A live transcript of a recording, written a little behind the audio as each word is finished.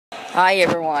Hi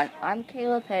everyone, I'm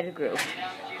Caleb Pettigrew.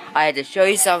 I had to show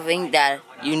you something that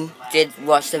you did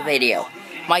watch the video.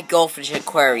 My goldfish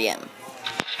aquarium.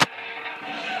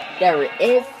 There it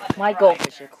is, my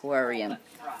goldfish aquarium.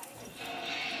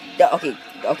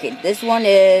 Okay, this one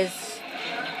is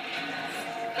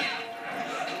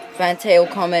Fantail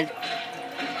Comet.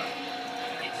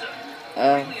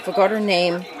 Forgot her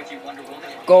name.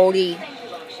 Goldie,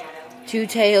 Two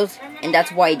Tails, and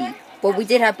that's Whitey. But we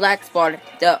did have Black Spot,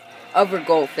 the other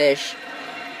goldfish,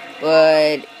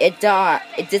 but it died.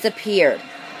 It disappeared.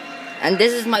 And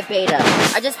this is my beta.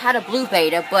 I just had a blue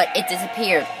beta, but it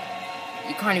disappeared.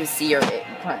 You can't even see her.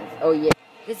 Oh yeah, you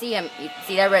can see him. You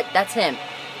see that? Right? That's him.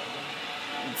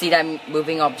 See that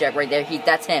moving object right there?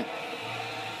 That's him.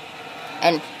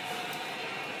 And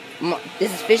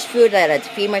this is fish food that I had to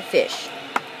feed my fish.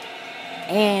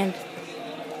 And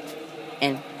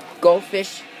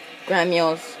goldfish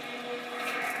granules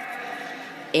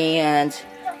and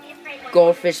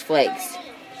goldfish flakes.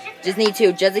 Just need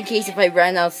two, just in case if I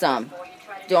ran out of some.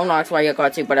 Don't ask why I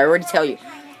got two, but I already tell you.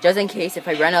 Just in case if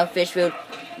I ran out of fish food,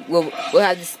 we'll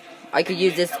have this. I could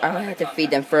use this. I'll have to feed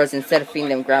them first instead of feeding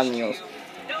them granules.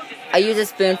 I use a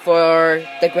spoon for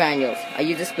the granules.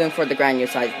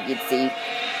 You'd see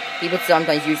people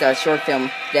sometimes use a short film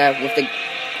that with the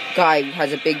guy who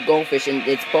has a big goldfish in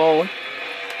its bowl.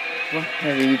 Well,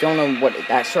 you don't know what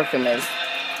that short film is.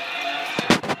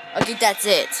 Okay, that's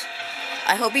it.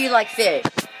 I hope you like fish,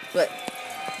 but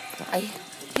I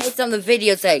hate some of the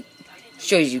videos that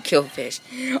shows you kill fish.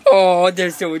 Oh,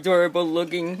 they're so adorable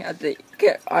looking at the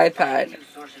iPad.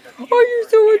 Oh, you're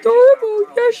so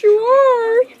adorable. Yes, you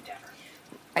are.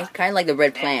 I kind of like the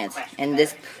red plants and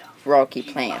this rocky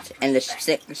plant and the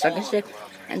suction stick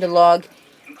and the log.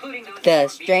 The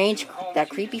strange, that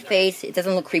creepy face. It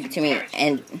doesn't look creepy to me.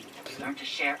 And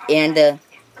the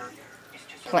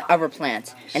other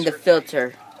plants and the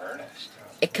filter.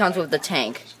 It comes with the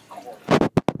tank.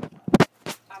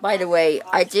 By the way,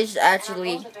 I just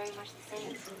actually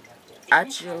I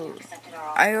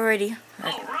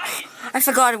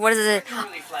forgot what is it.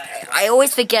 I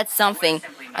always forget something.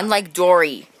 I'm like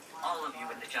Dory.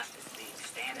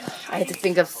 I had to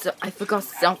think of. I forgot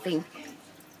something.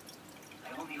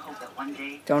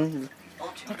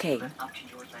 Okay.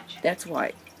 That's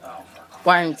why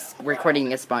I'm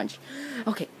recording a sponge.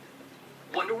 Okay.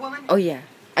 Oh yeah.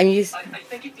 I'm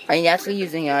actually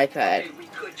using an iPad.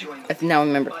 If now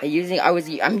remember, I'm using an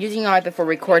iPad for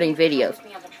recording videos.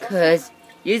 Cause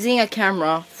using a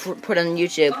camera put on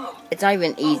YouTube, it's not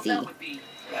even easy.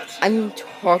 I'm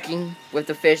talking with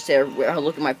the fish there. Where I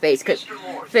look at my face. Cause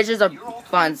fishes are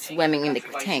fun swimming in the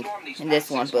tank in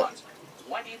this one, but.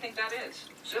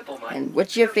 And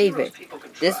what's your favorite?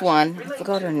 This one, I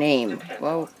forgot her name.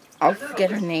 Well, I'll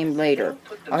forget her name later.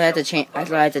 I'll have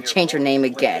to change her name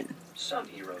again.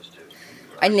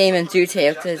 I named him Two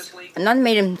Tails because I'm not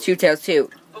made him Two Tails too.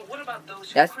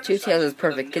 That's Two Tails is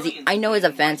perfect because I know his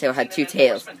Fantail had two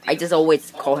tails. I just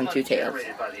always call him Two Tails.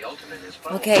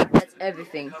 Okay, that's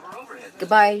everything.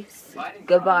 Goodbye.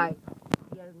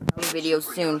 Video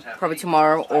soon, probably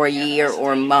tomorrow or a year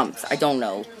or months. I don't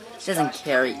know. Doesn't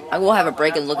care. I will have a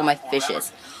break and look at my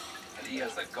fishes.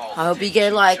 I hope you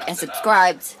get a like and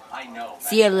subscribe.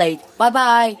 See you later. Bye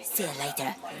bye. See you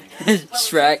later.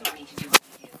 Shrek.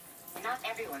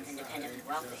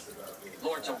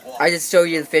 I just showed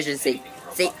you the fishes. Say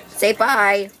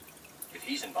bye.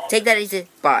 Take that easy.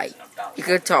 Bye. You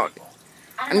could talk.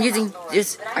 I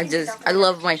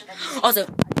love my. Also,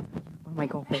 oh my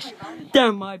goldfish.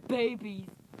 They're my babies.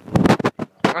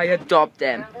 I adopt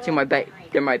them to my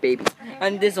they're my babies.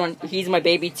 And this one, he's my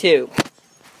baby too.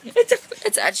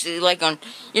 It's actually like on,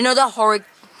 you know, that horror,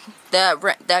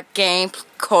 that game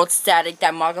called Static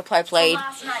that Markiplier played,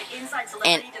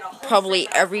 and probably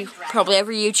every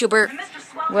YouTuber.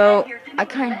 Well,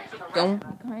 it's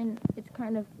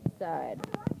kind of sad.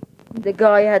 The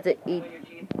guy had to eat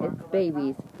his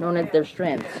babies, known as their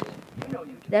shrimps.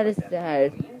 That is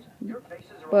sad,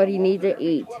 but he needs to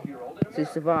eat to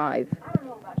survive.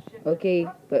 Okay,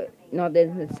 but not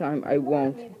this time. I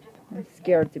won't. I'm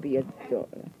scared to be a dog.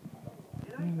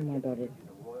 Never mind about it.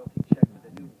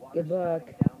 Good luck.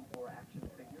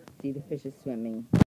 See the fishes swimming.